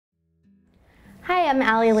I'm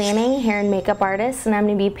Lanning, hair and makeup artist, and I'm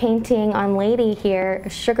going to be painting on Lady here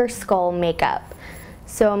Sugar Skull makeup.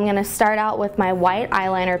 So I'm going to start out with my white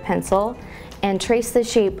eyeliner pencil and trace the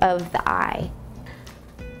shape of the eye.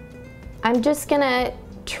 I'm just going to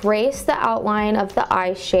trace the outline of the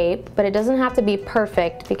eye shape, but it doesn't have to be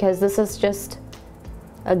perfect because this is just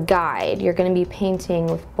a guide. You're going to be painting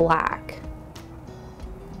with black.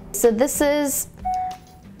 So this is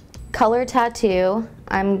Color Tattoo.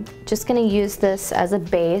 I'm just going to use this as a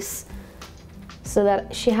base so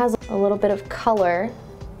that she has a little bit of color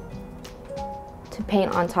to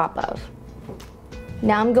paint on top of.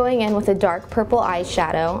 Now I'm going in with a dark purple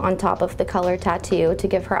eyeshadow on top of the Color Tattoo to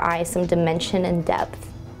give her eye some dimension and depth.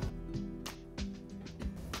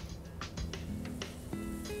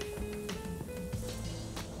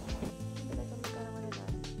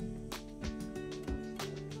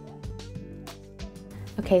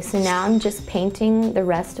 Okay, so now I'm just painting the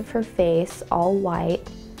rest of her face all white,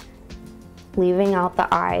 leaving out the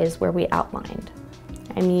eyes where we outlined.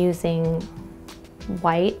 I'm using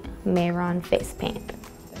white Mayron face paint.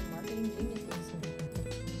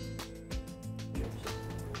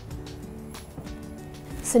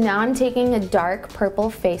 So now I'm taking a dark purple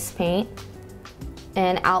face paint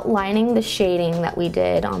and outlining the shading that we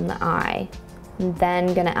did on the eye. And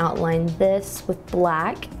then gonna outline this with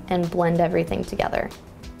black and blend everything together.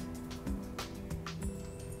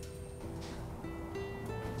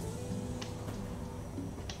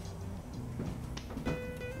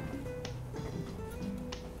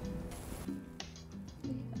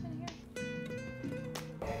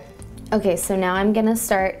 Okay, so now I'm gonna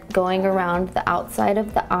start going around the outside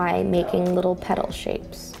of the eye, making little petal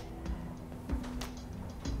shapes.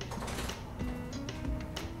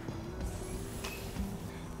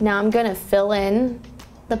 Now I'm gonna fill in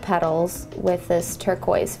the petals with this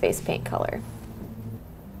turquoise face paint color.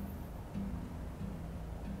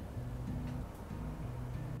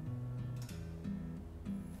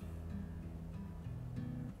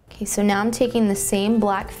 Okay, so now I'm taking the same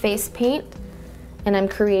black face paint and I'm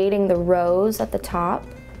creating the rose at the top.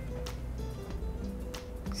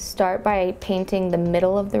 Start by painting the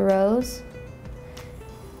middle of the rose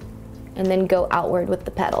and then go outward with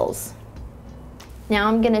the petals. Now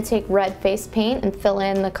I'm gonna take red face paint and fill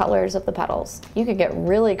in the colors of the petals. You could get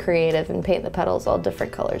really creative and paint the petals all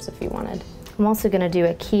different colors if you wanted. I'm also gonna do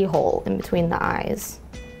a keyhole in between the eyes.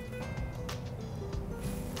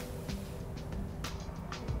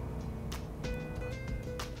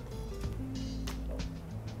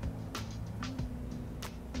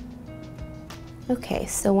 Okay,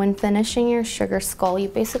 so when finishing your sugar skull, you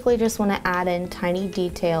basically just want to add in tiny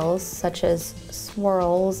details such as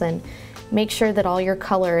swirls and make sure that all your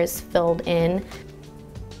color is filled in.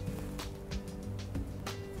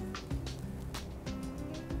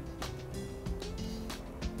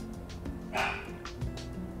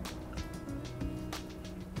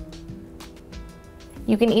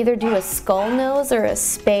 You can either do a skull nose or a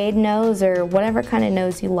spade nose or whatever kind of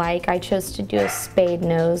nose you like. I chose to do a spade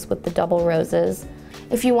nose with the double roses.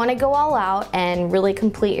 If you want to go all out and really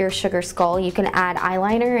complete your sugar skull, you can add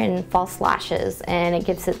eyeliner and false lashes, and it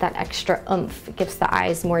gives it that extra oomph. It gives the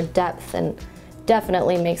eyes more depth and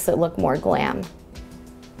definitely makes it look more glam.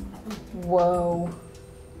 Whoa.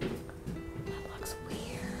 That looks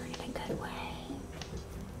weird in a good way.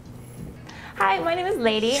 Hi, my name is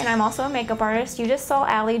Lady and I'm also a makeup artist. You just saw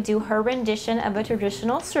Allie do her rendition of a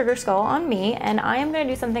traditional sugar skull on me, and I am going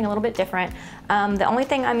to do something a little bit different. The only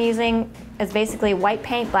thing I'm using is basically white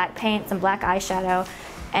paint, black paint, some black eyeshadow,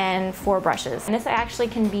 and 4 brushes. And this actually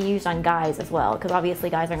can be used on guys as well, because obviously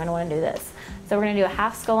guys are going to want to do this. So we're going to do a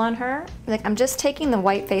half skull on her. Like, I'm just taking the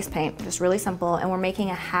white face paint, just really simple, and we're making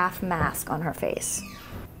a half mask on her face.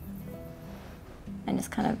 And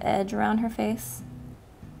just kind of edge around her face.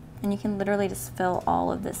 And you can literally just fill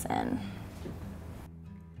all of this in.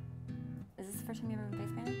 Is this the first time you've ever been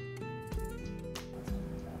face painted?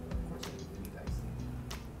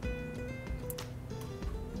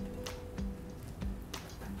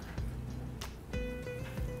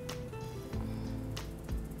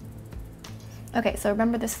 Okay, so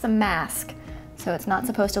remember this is a mask. So it's not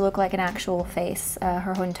supposed to look like an actual face.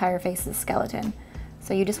 Her whole entire face is a skeleton.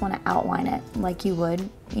 So you just want to outline it like you would,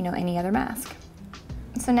 you know, any other mask.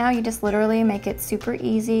 So now you just literally make it super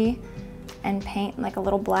easy and paint like a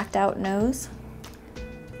little blacked out nose.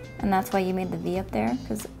 And that's why you made the V up there,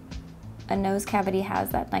 because a nose cavity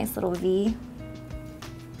has that nice little V.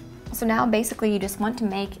 So now basically you just want to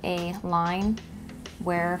make a line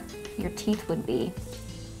where your teeth would be.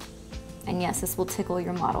 And yes, this will tickle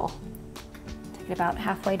your model. Take it about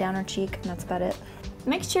halfway down her cheek, and that's about it.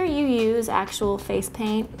 Make sure you use actual face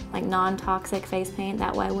paint, like non-toxic face paint.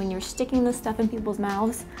 That way when you're sticking this stuff in people's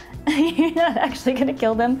mouths, you're not actually gonna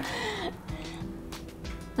kill them.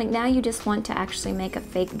 Like now you just want to actually make a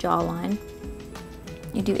fake jawline.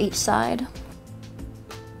 You do each side.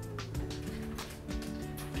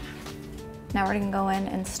 Now we're gonna go in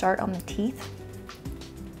and start on the teeth.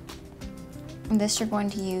 And this you're going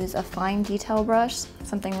to use a fine detail brush,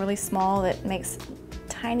 something really small that makes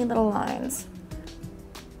tiny little lines.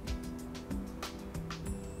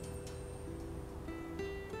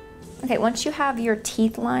 Okay, once you have your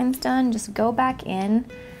teeth lines done, just go back in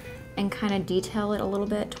and kind of detail it a little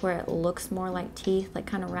bit to where it looks more like teeth, like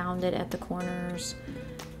kind of round it at the corners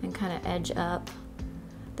and kind of edge up.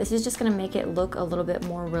 This is just gonna make it look a little bit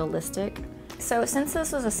more realistic. So since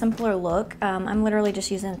this is a simpler look, I'm literally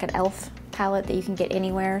just using like an e.l.f. palette that you can get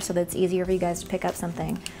anywhere so that it's easier for you guys to pick up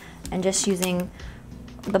something. And just using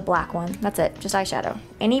the black one, that's it, just eyeshadow.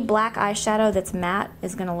 Any black eyeshadow that's matte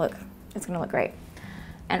is gonna look, it's gonna look great.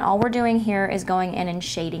 And all we're doing here is going in and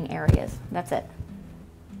shading areas, that's it.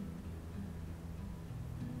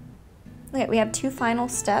 Okay, we have 2 final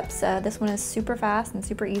steps. This one is super fast and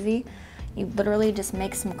super easy. You literally just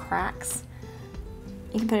make some cracks.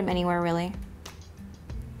 You can put them anywhere really.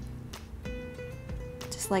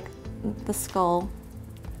 Just like the skull.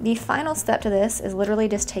 The final step to this is literally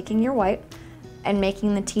just taking your white and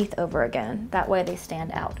making the teeth over again. That way they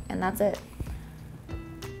stand out, and that's it.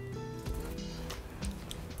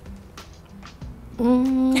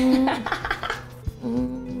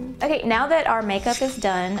 Okay, now that our makeup is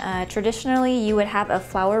done, traditionally you would have a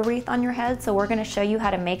flower wreath on your head, so we're gonna show you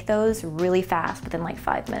how to make those really fast within like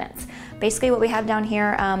 5 minutes. Basically what we have down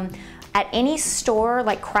here, at any store,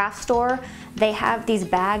 like craft store, they have these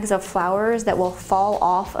bags of flowers that will fall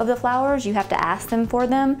off of the flowers. You have to ask them for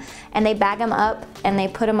them, and they bag them up and they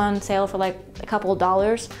put them on sale for like a couple of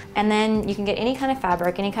dollars. And then you can get any kind of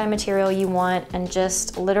fabric, any kind of material you want, and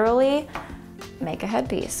just literally make a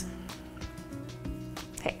headpiece.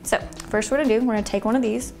 Okay, so first we're gonna take one of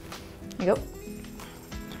these, there you go,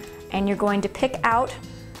 and you're going to pick out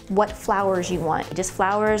what flowers you want. Just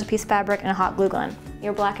flowers, a piece of fabric, and a hot glue gun.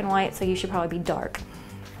 You're black and white, so you should probably be dark.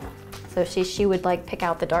 So she would like pick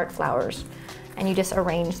out the dark flowers, and you just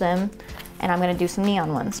arrange them, and I'm gonna do some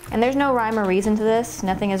neon ones. And there's no rhyme or reason to this.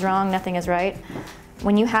 Nothing is wrong, nothing is right.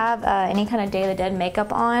 When you have any kind of Day of the Dead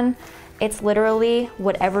makeup on, it's literally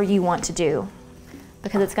whatever you want to do,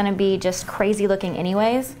 because it's gonna be just crazy looking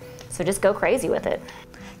anyways, so just go crazy with it.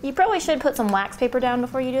 You probably should put some wax paper down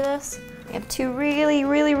before you do this. You have 2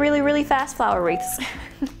 really fast flower wreaths.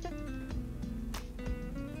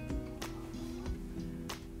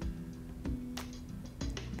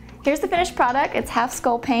 Here's the finished product. It's half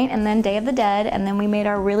skull paint and then Day of the Dead, and then we made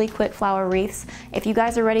our really quick flower wreaths. If you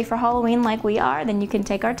guys are ready for Halloween like we are, then you can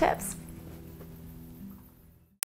take our tips.